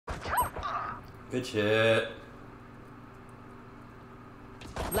Good shit.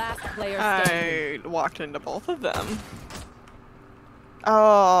 Last player standing. I walked into both of them.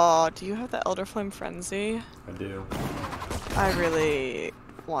 Oh, do you have the Elder Flame Frenzy? I do. I really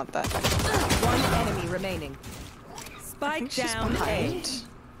want that. One enemy remaining. Spike down A. behind.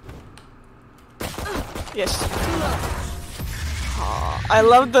 Yes. Oh, I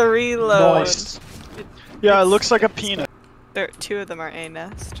love the reload. Nice. Yeah, it looks like a peanut. There, two of them are A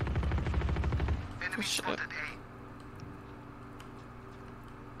nest. Oh, shit.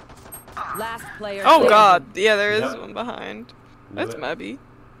 Last player. Oh standing. god, yeah, there is Yep. one behind. Knew That's it. Mubby.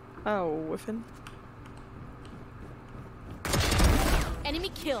 Oh, whiffin. Enemy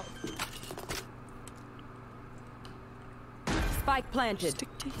killed. Spike planted.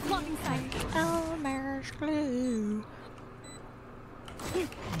 Stick to Blocking sight. Elmer's glue.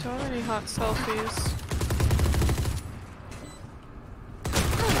 So many hot selfies.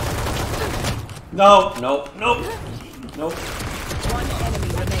 No, nope, nope, nope. One enemy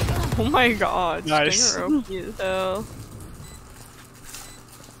remaining. Oh my god, Nice. Stinger OP as hell.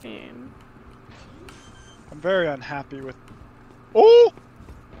 Man. I'm very unhappy with. Oh!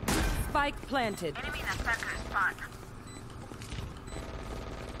 Spike planted.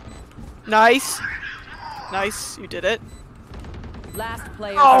 Nice! Nice, you did it. Last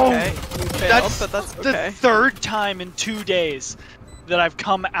player. Oh! Okay, you failed, That's but that's the okay. third time in 2 days that I've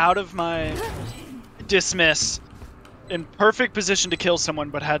come out of my dismiss in perfect position to kill someone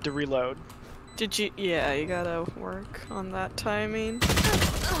but had to reload. Did you? Yeah, you gotta work on that timing.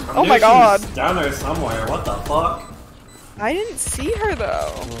 I Oh knew my she god! was down there somewhere. What the fuck? I didn't see her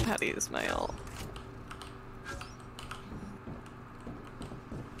though. How to use my ult.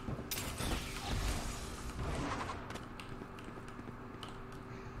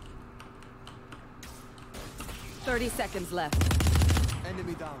 .30 seconds left.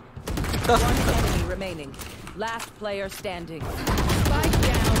 Enemy down. One enemy remaining. Last player standing. Spike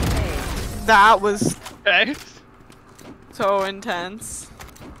down A. That was Okay. so intense.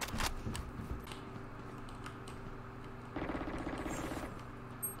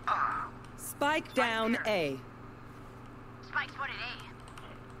 Spike down A.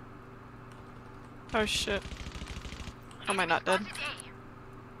 Oh shit. Am I not dead?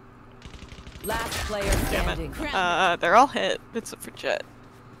 Last player Damn standing. it. They're all hit, except for Jett.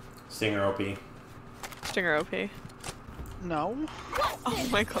 Stinger OP. Stinger OP. No. Oh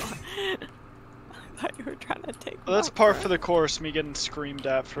my god. I thought you were trying to take Well, that's me par out. for the course, me getting screamed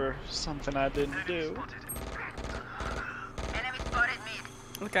at for something I didn't do.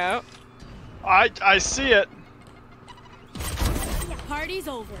 Look out. I see it. Party's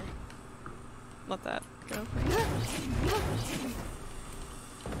over. Let that go.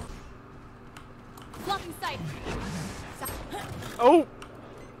 Blocking sight. Oh!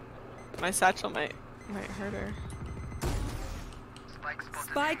 My satchel might hurt her.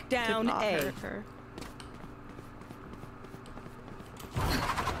 Spike Did down not A. hurt her.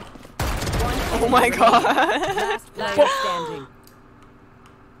 One Oh my enemy god! remaining. Last player standing.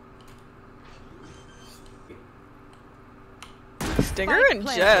 Stinger Spike and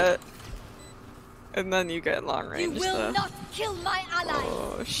planted. Jett. And then you get long You range will though. not kill my ally.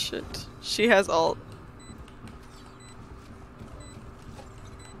 Oh shit. She has ult.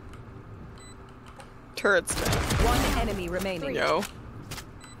 Turret's down. One enemy remaining. Yo.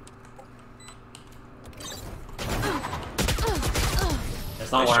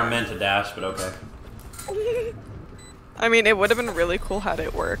 That's not where I meant to dash, but okay. I mean, it would have been really cool had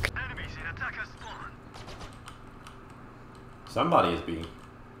it worked. Somebody is B.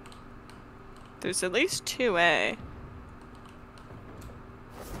 There's at least 2A.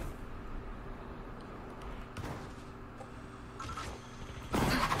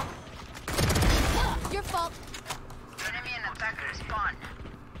 Your fault.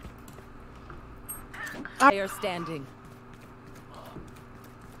 Player standing.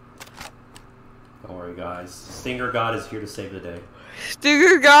 Don't worry, guys. Stinger God is here to save the day.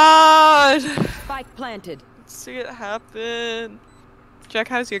 Stinger God! Spike planted. Let's see it happen. Jack,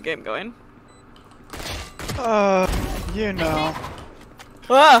 how's your game going? You know.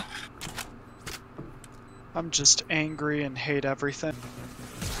 Ah! I'm just angry and hate everything.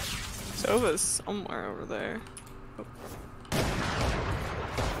 Sova's somewhere over there.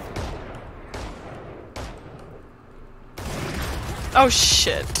 Oh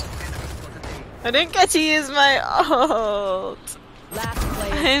shit. I didn't get to use my ult. Last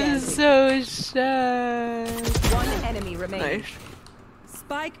player I'm standing. so sad. One enemy remaining. Nice.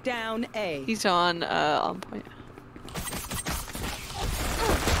 Spike down A. He's on point.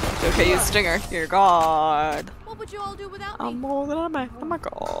 Okay, you Stinger. You're God. What would you all do without me? I'm more than a man. Oh my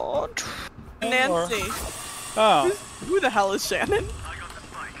god. Nancy. Oh, Who the hell is Shannon?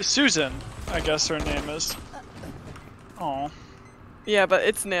 Susan, I guess her name is. Oh, Yeah, but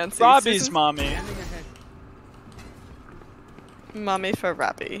it's Nancy. Robbie's Susan's mommy. mommy for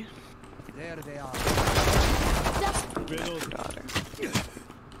Robbie. There they are. Daughter.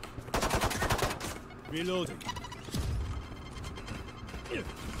 Reloading.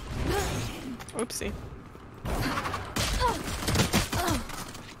 Oopsie.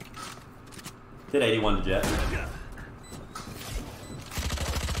 Did 81 to Jett.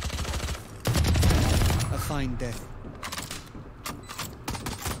 A fine death.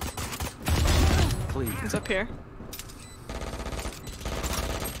 Please. He's up here.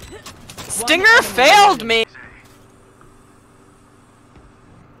 Stinger failed me!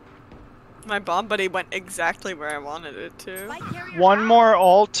 My bomb buddy went exactly where I wanted it to. Spike carrier One out. more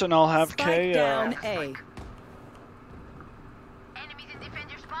ult and I'll have Spike KO. down A. Enemies in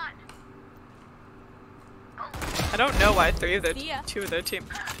defender spawn. I don't know why two of their team.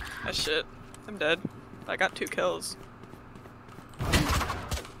 Ah shit. I'm dead. I got 2 kills.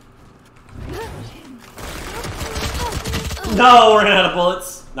 No, we're out of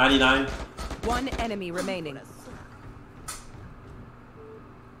bullets. 99. One enemy remaining.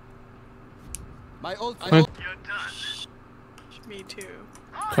 My ult. Me too.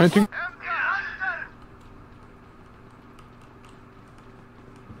 Planting.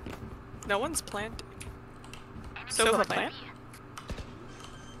 No one's planting. So plant?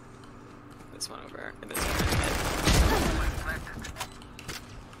 This one over and this one.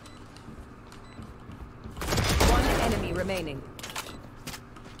 One enemy remaining.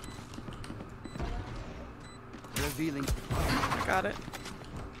 Revealing. I got it.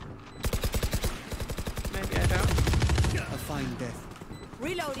 Maybe I don't. A fine death.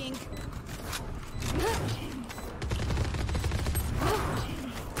 Reloading.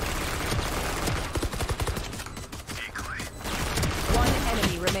 One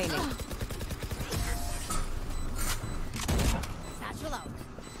enemy remaining. Satchel out.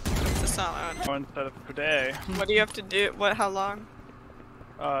 It's a solid. Instead of today. What do you have to do? What? How long?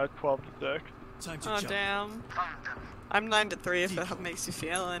 12 to 6. Oh damn. I'm 9 to 3 if that makes you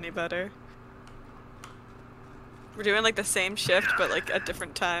feel any better. We're doing like the same shift but like at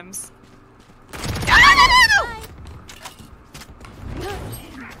different times.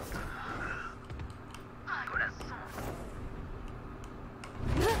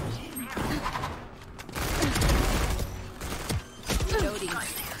 Reloading.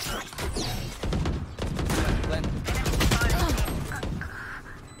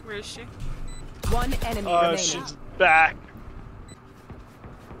 Where is she? One enemy remaining. She's back.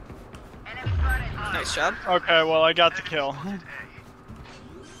 Nice job. Okay, well I got the kill.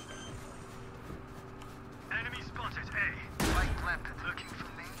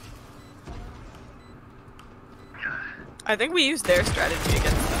 I think we used their strategy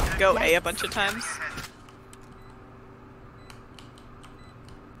against them. Go A a bunch of times.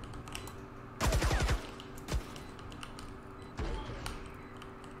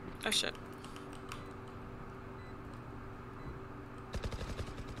 Oh shit.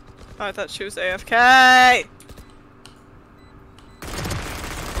 Oh, I thought she was AFK!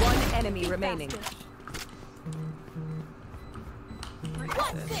 One enemy remaining.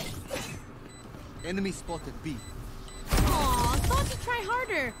 Enemy spotted B. Aw, thought to try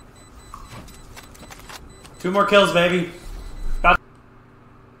harder. 2 more kills, baby.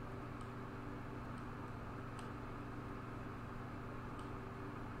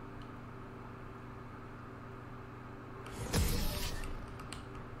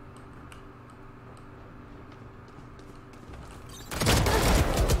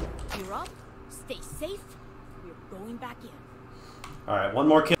 You're up. Stay safe. We're going back in. Alright, 1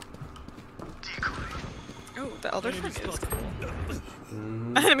 more kill. Oh, the other one is.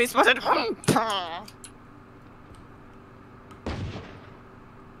 Enemy spotted!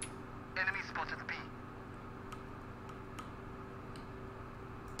 Enemy spotted B.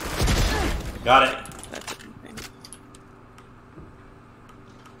 Got it. That didn't thing.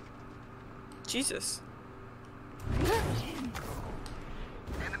 Jesus.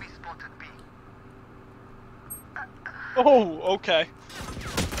 Enemy spotted B. Oh, okay.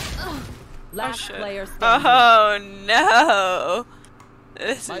 Last shit. player standing. Oh no!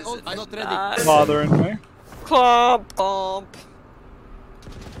 This My is ult is not ready. not Bothering me. Clomp bump.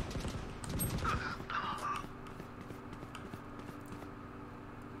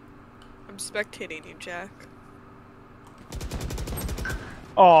 I'm spectating you, Jack.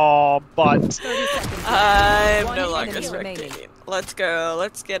 Oh, but 30 seconds. I'm One no longer enemy remaining. spectating. Let's go.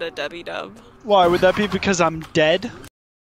 Let's get a dub. why would that be? Because I'm dead?